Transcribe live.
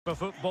For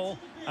football,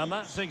 and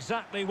that's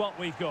exactly what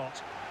we've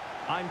got.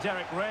 I'm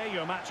Derek Ray,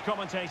 your match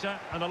commentator,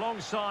 and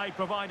alongside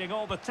providing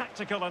all the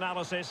tactical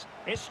analysis,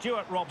 it's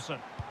Stuart Robson.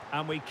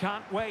 And we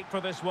can't wait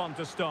for this one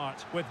to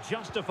start with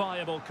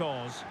justifiable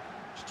cause.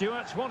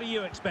 Stuart, what are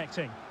you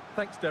expecting?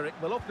 Thanks, Derek.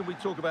 Well, often we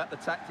talk about the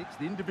tactics,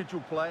 the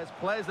individual players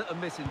that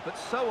are missing, but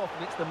so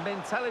often it's the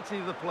mentality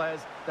of the players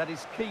that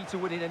is key to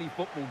winning any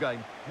football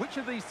game. Which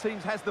of these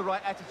teams has the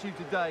right attitude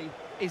today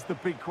is the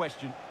big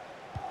question.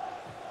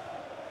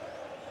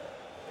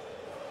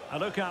 A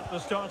look at the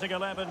starting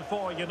 11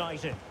 for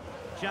United.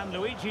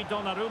 Gianluigi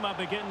Donnarumma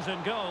begins in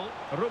goal.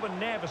 Ruben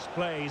Neves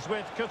plays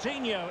with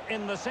Coutinho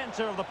in the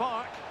centre of the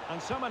park.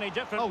 And so many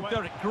different... Oh,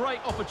 Derek, great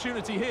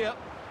opportunity here.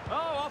 Oh,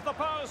 off the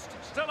post,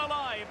 still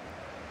alive.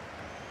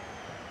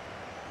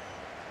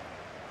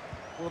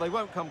 Well, they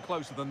won't come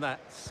closer than that.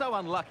 So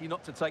unlucky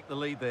not to take the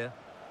lead there.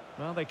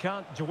 Well, they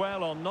can't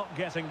dwell on not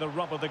getting the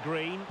rub of the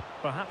green.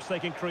 Perhaps they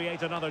can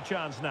create another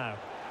chance now.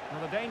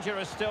 Well, the danger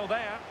is still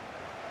there.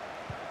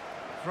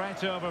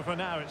 Threat over for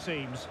now, it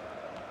seems.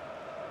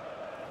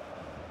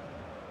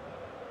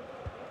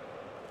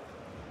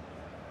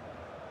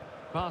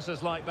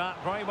 Passes like that,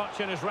 very much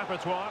in his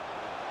repertoire.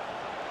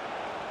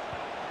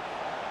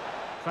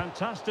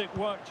 Fantastic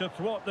work to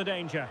thwart the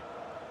danger.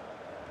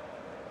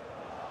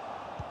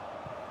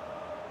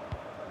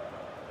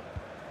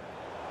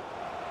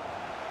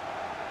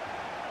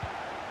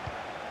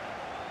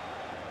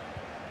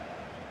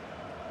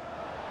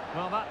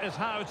 Well, that is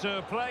how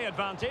to play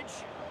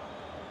advantage.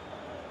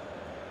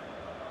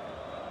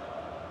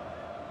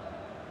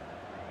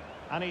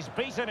 And he's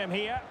beaten him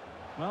here.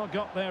 Well,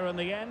 got there in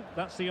the end.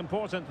 That's the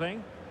important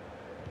thing.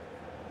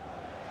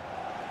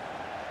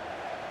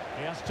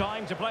 He has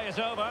time to play it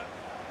over.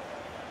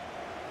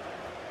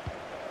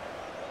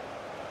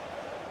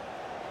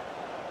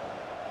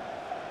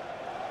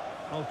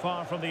 Well,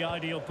 far from the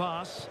ideal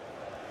pass.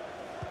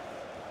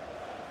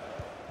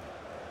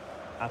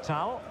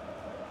 Atal.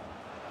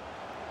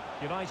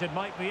 United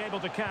might be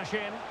able to cash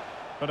in,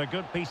 but a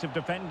good piece of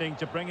defending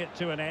to bring it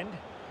to an end.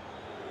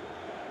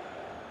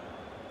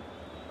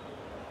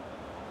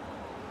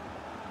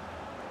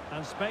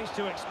 And space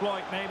to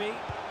exploit, maybe.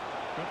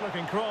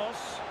 Good-looking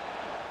cross.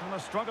 And a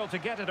struggle to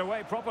get it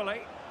away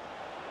properly.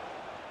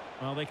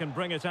 Well, they can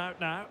bring it out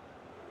now.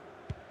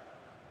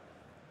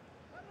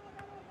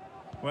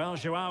 Well,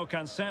 João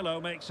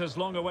Cancelo makes his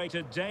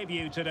long-awaited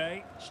debut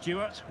today.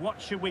 Stuart,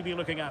 what should we be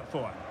looking out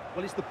for?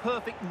 Well, it's the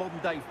perfect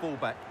modern-day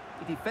fullback.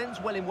 He defends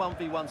well in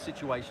 1v1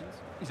 situations.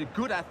 He's a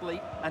good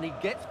athlete, and he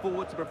gets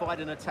forward to provide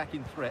an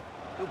attacking threat.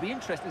 It'll be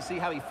interesting to see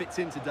how he fits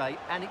in today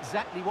and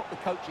exactly what the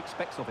coach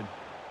expects of him.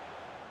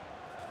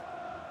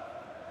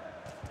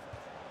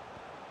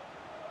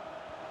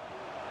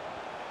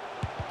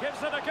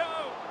 Gives it a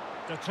go.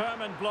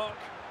 Determined block.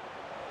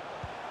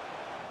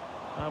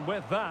 And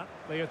with that,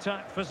 the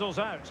attack fizzles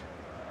out.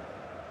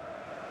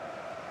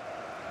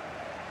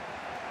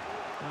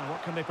 Now,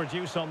 what can they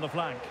produce on the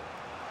flank?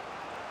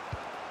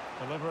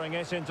 Delivering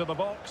it into the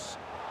box.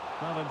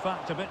 Well, in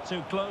fact, a bit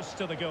too close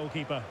to the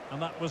goalkeeper. And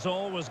that was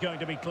always going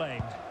to be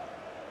claimed.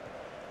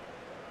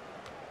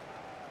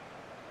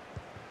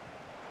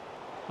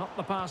 Not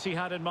the pass he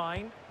had in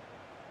mind.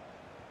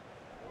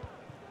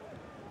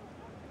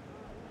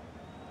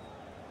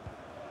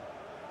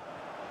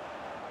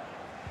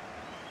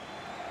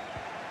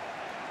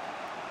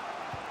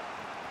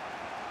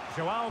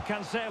 João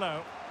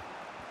Cancelo.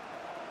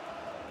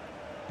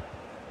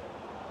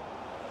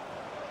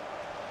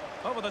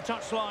 Over the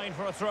touchline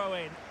for a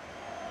throw-in.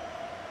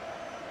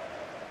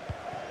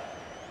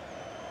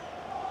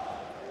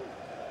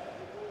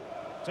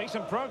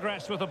 Decent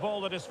progress with the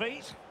ball at his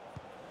feet.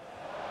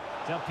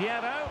 Del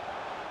Piero.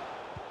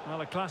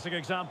 Well, a classic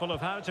example of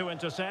how to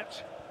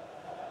intercept.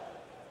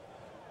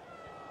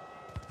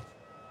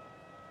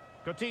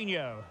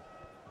 Coutinho.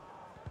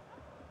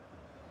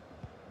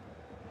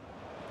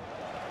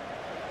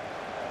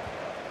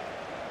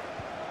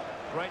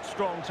 Great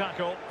strong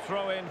tackle,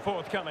 throw-in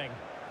forthcoming.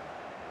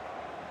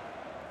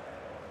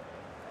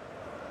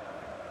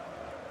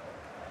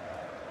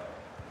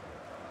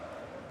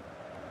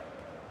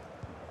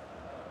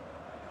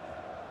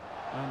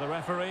 And the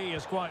referee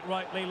is quite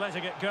rightly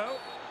letting it go.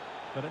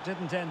 But it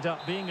didn't end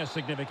up being a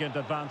significant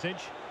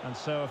advantage. And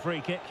so a free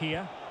kick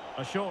here.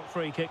 A short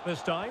free kick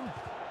this time.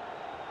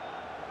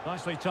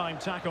 Nicely timed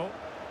tackle.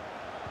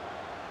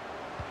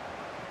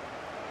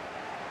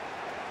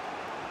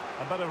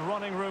 A bit of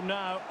running room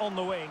now on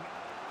the wing.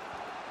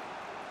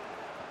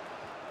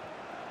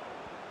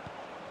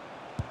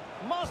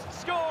 Must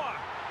score!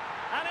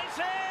 And it's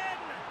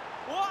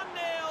in!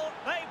 1-0!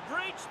 They've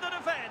breached the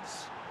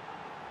defence.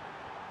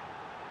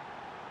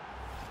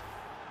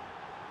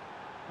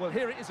 Well,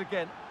 here it is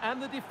again,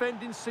 and the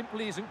defending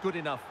simply isn't good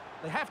enough.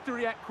 They have to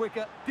react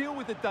quicker, deal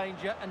with the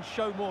danger, and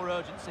show more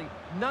urgency.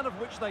 None of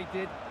which they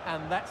did,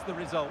 and that's the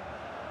result.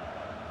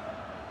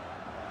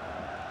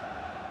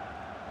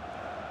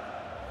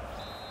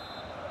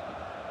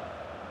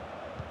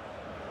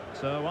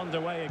 So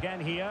underway again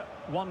here,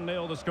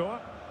 1-0 the score.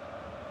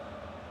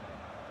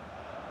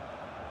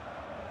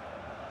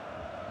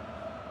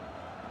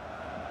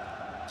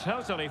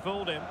 Totally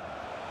fooled him.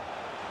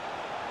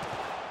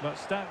 But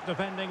stout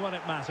defending when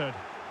it mattered.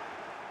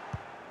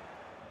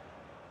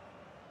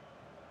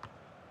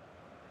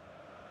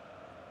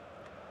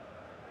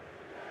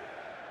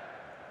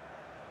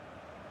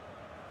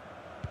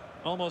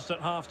 Almost at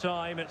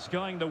half-time, it's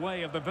going the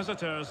way of the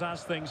visitors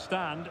as things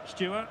stand.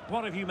 Stuart,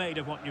 what have you made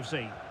of what you've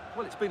seen?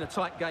 Well, it's been a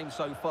tight game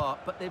so far,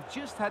 but they've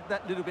just had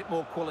that little bit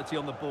more quality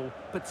on the ball,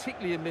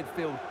 particularly in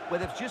midfield, where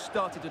they've just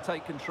started to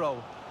take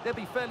control. They'll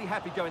be fairly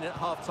happy going in at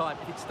half-time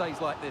if it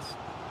stays like this.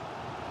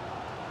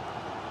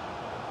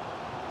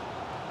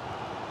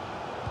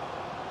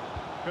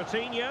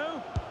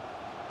 Coutinho.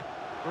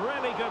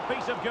 Really good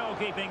piece of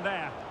goalkeeping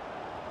there.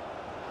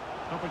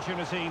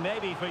 Opportunity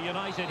maybe for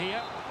United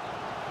here.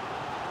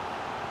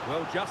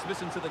 Well, just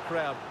listen to the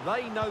crowd.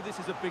 They know this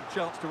is a big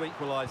chance to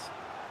equalise.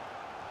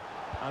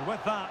 And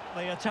with that,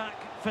 the attack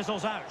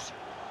fizzles out.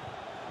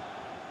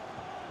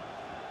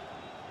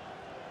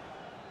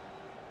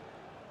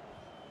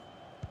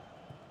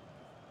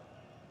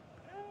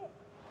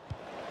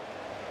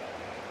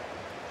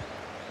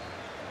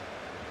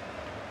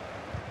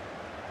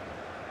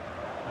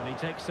 And he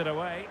takes it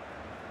away.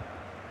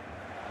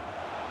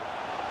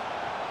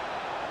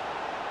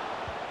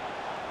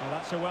 Well,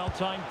 that's a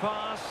well-timed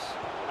pass.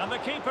 And the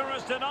keeper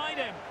has denied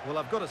him. Well,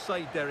 I've got to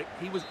say, Derek,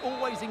 he was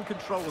always in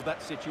control of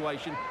that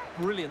situation.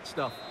 Brilliant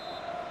stuff.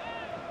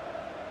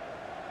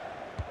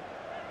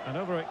 And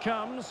over it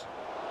comes.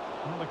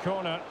 In the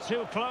corner,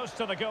 too close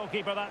to the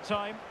goalkeeper that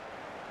time.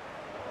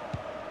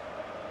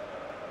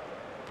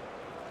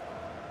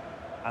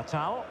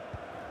 Atal.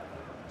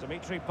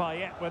 Dimitri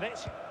Payet with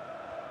it.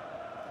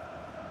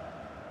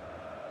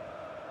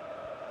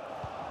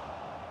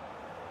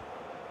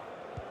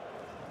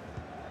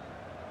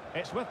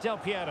 It's with Del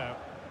Piero.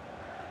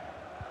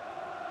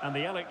 And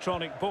the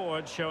electronic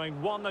board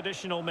showing 1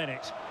 additional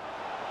minute.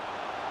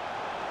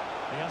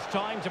 He has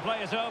time to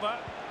play it over.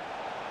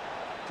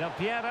 Del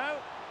Piero.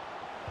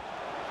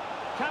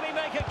 Can he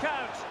make it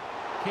count?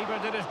 Keeper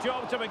did his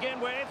job to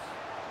begin with.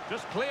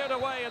 Just cleared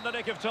away in the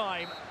nick of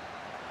time.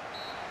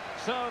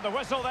 So the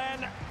whistle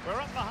then. We're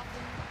up the...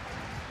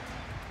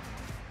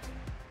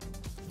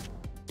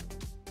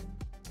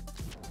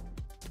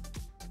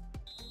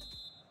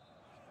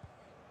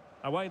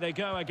 Away they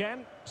go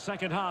again.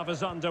 Second half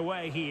is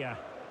underway here.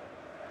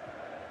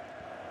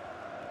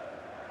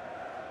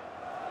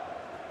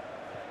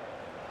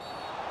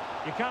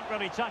 You can't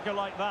really tackle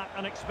like that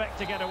and expect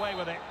to get away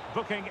with it.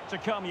 Booking to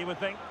come, you would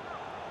think.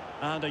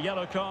 And a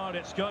yellow card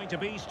it's going to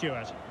be,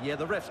 Stuart. Yeah,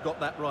 the ref's got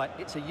that right.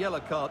 It's a yellow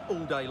card all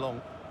day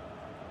long.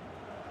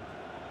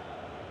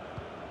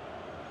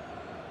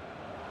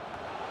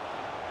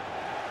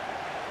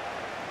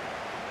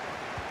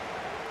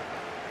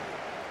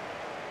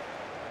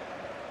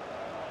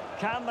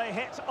 Can they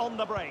hit on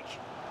the break?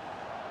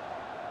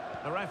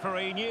 The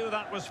referee knew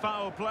that was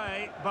foul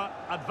play, but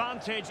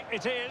advantage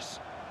it is.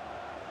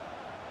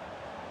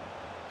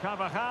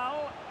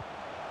 Carvajal.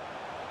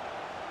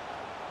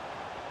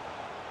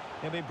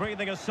 He'll be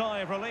breathing a sigh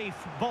of relief.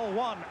 Ball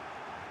one.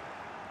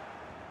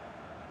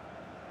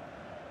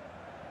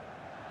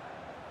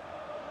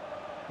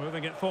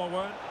 Moving it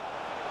forward.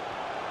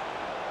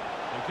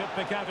 He could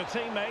pick out a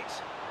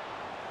teammate.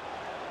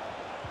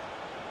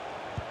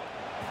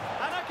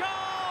 And a goal!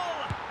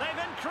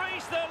 They've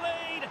increased their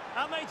lead,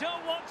 and they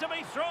don't want to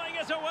be throwing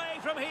it away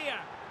from here.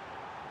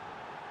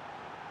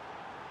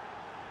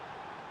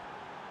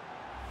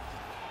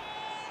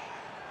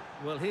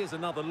 Well, here's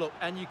another look,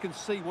 and you can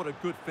see what a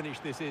good finish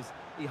this is.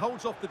 He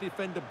holds off the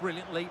defender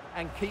brilliantly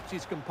and keeps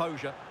his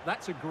composure.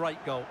 That's a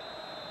great goal.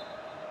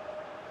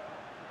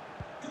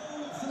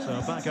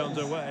 So back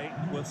underway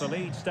with the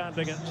lead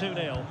standing at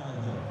 2-0.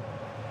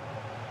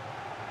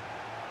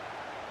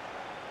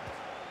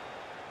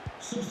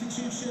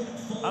 Substitution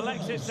for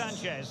Alexis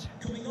Sanchez.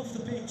 Coming off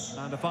the pitch.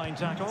 And a fine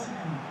tackle.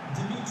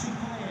 Dimitri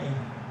Payet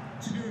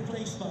to be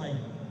replaced by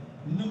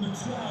number 12,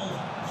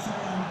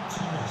 Ferran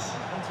Torres.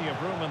 Plenty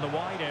of room in the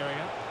wide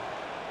area.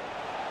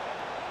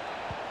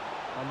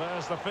 And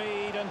there's the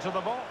feed into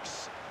the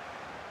box.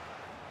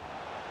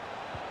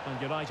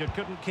 And United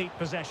couldn't keep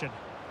possession.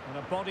 And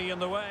a body in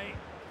the way.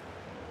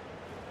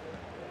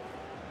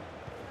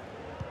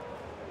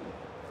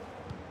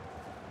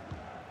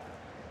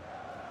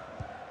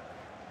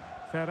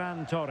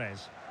 Ferran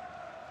Torres.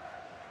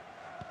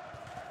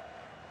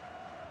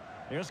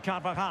 Here's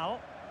Carvajal.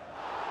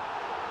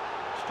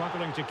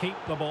 Struggling to keep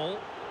the ball.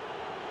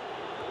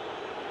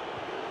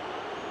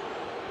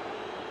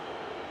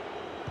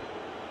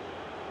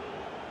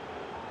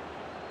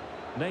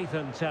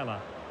 Nathan Teller.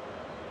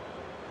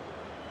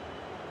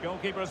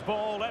 Goalkeeper's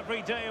ball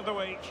every day of the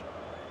week.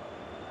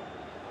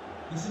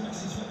 Here's a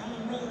message for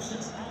Alan Roach.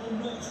 That's Alan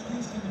Roach.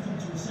 Please can you come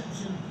to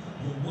reception?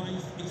 Your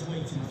wife is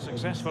waiting for you.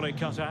 Successfully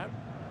cut out.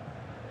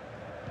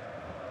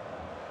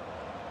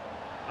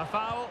 A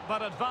foul,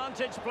 but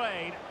advantage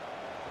played.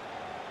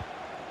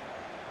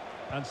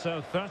 And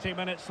so 30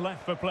 minutes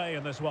left for play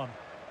in this one.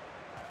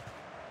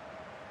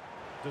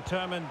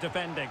 Determined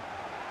defending.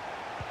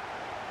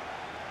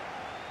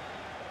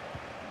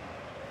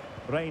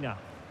 Reina.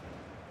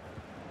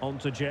 On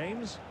to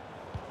James.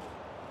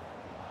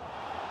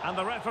 And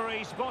the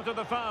referee spotted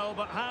the foul,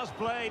 but has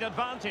played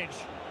advantage.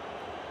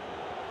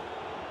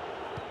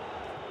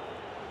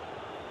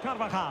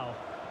 Carvajal.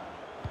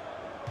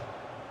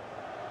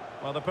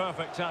 Well, the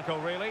perfect tackle,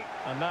 really.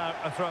 And now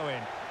a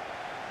throw-in.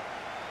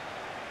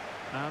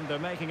 And they're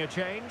making a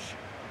change.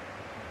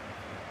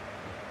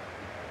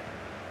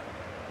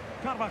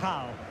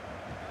 Carvajal.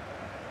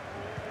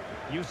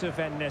 Youssef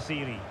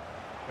En-Nesyri.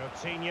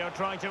 Coutinho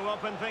trying to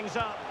open things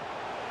up.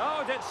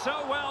 Oh, did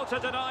so well to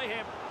deny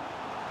him.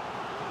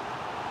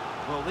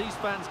 Well, these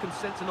fans can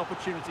sense an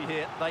opportunity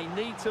here. They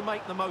need to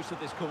make the most of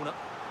this corner.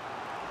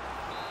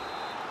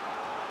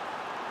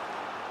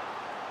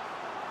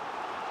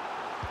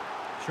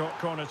 Short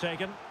corner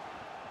taken.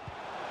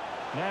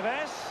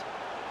 Neves.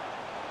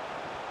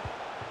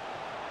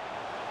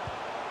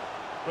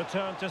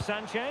 Return to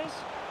Sanchez.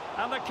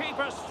 And the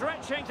keeper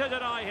stretching to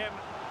deny him.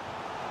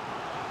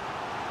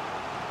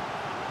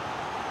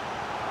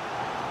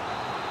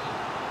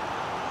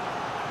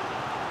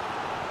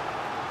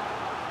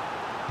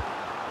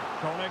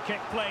 Corner kick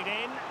played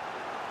in.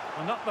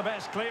 And not the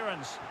best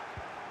clearance.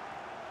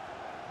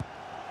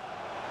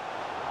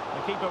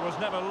 The keeper was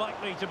never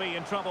likely to be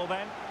in trouble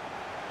then.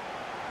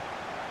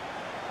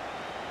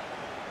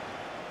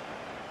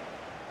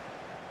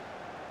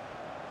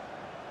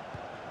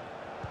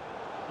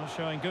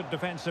 Showing good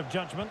defensive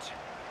judgment.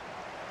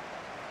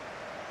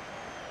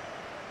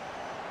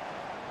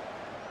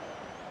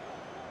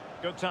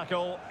 Good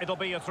tackle. It'll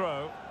be a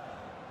throw.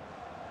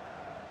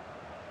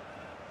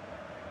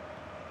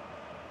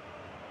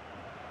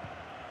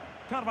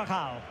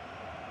 Carvajal.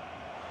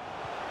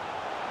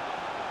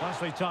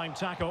 Nicely timed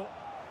tackle.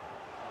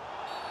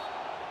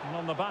 And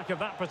on the back of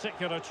that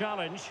particular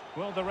challenge,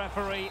 will the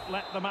referee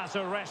let the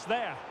matter rest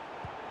there?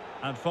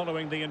 And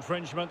following the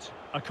infringement,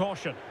 a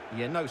caution.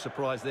 Yeah, no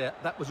surprise there.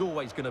 That was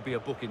always going to be a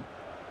booking.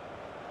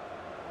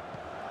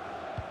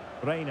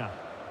 Reina.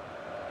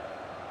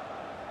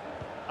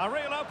 A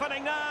real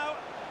opening now.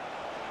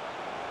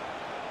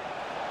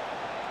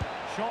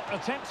 Shot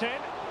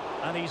attempted.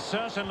 And he's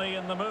certainly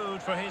in the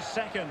mood for his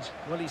second.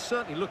 Well, he's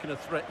certainly looking a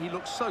threat. He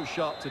looks so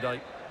sharp today.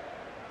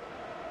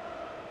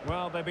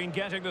 Well, they've been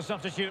getting the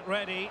substitute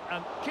ready.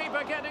 And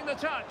keeper getting the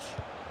touch.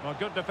 Well,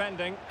 good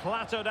defending.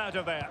 Clattered out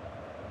of there.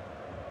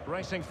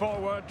 Racing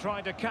forward,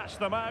 trying to catch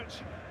them out.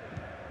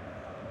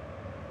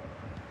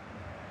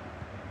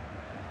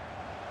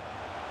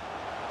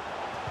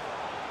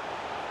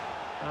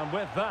 And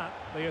with that,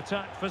 the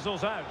attack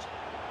fizzles out.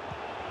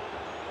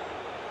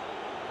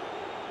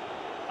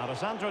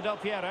 Alessandro Del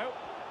Piero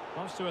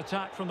wants to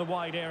attack from the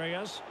wide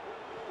areas.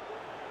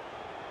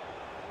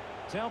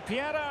 Del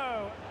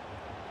Piero.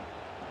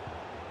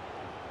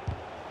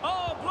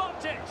 Oh,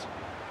 blocked it!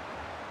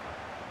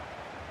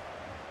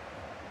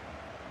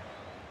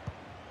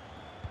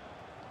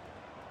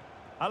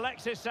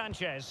 Alexis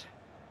Sanchez.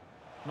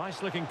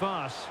 Nice looking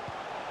pass.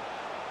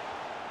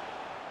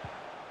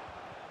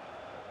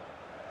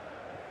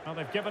 Well,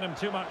 they've given him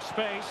too much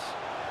space.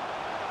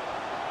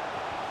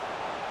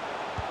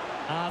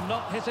 And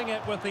not hitting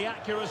it with the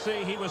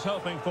accuracy he was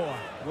hoping for.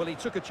 Well, he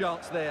took a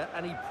chance there,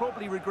 and he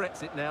probably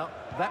regrets it now.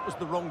 That was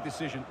the wrong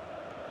decision.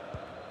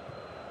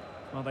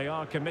 Well, they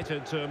are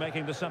committed to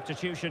making the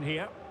substitution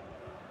here.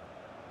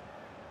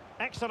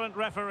 Excellent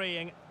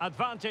refereeing.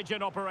 Advantage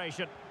in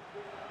operation.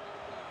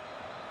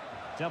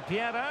 Del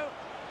Piero.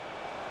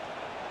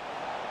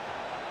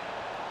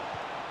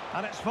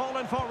 And it's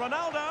fallen for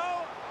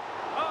Ronaldo.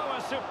 Oh,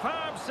 a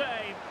superb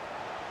save.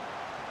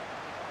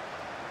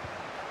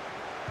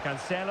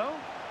 Cancelo.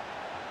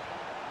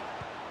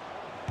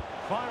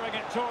 Firing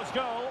it towards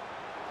goal.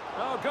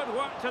 Oh, good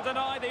work to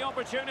deny the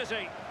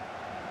opportunity.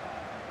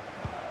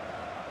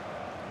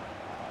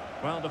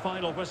 Well, the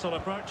final whistle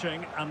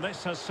approaching, and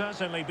this has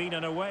certainly been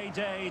an away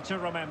day to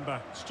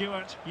remember.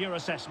 Stuart, your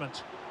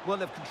assessment. Well,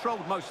 they've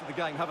controlled most of the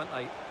game, haven't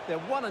they? Their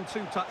 1- and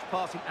 2-touch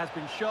passing has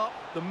been sharp,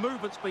 the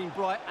movement's been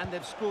bright, and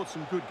they've scored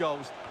some good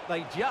goals.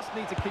 They just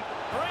need to keep...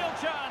 Real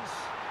chance!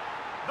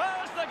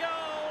 There's the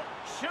goal!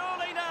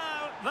 Surely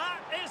now,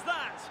 that is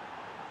that!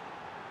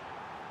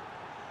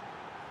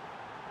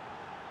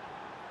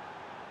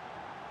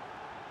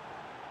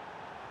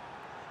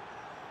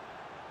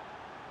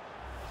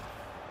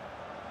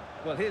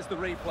 Well, here's the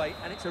replay,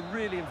 and it's a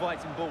really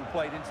inviting ball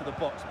played into the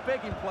box,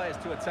 begging players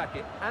to attack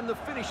it, and the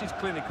finish is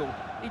clinical.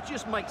 He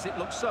just makes it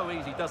look so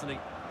easy, doesn't he?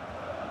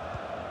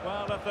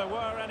 Well, if there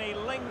were any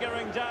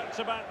lingering doubts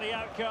about the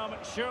outcome,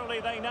 surely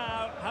they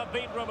now have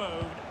been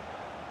removed.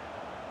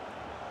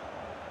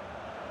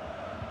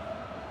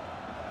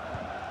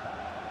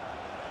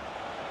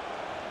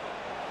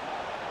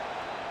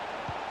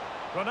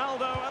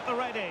 Ronaldo at the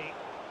ready.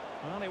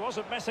 Well, he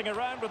wasn't messing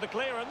around with the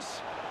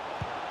clearance.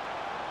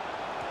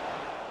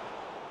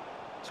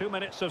 2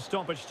 minutes of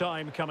stoppage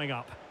time coming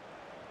up.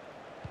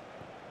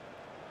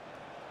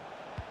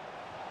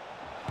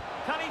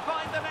 Can he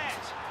find the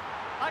net?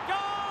 A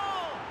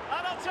goal!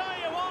 And I'll tell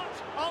you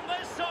what, on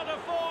this sort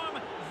of form,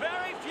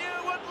 very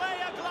few would lay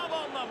a glove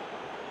on them.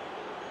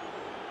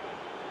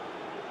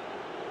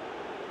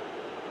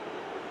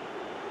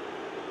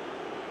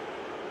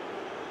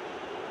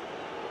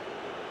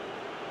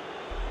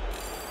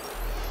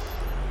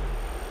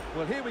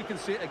 Well, here we can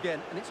see it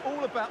again, and it's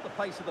all about the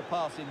pace of the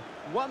passing.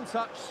 One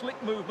touch,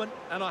 slick movement,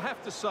 and I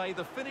have to say,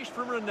 the finish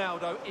from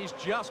Ronaldo is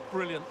just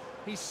brilliant.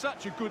 He's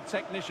such a good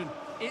technician.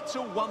 It's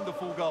a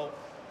wonderful goal.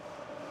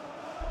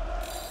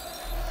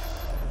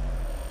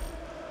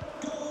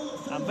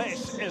 And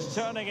this is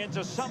turning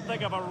into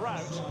something of a rout.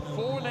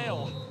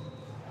 4-0.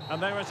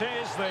 And there it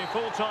is, the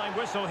full-time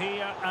whistle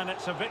here, and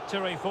it's a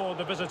victory for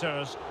the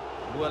visitors.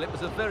 Well, it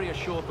was a very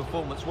assured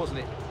performance, wasn't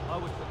it? I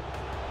would...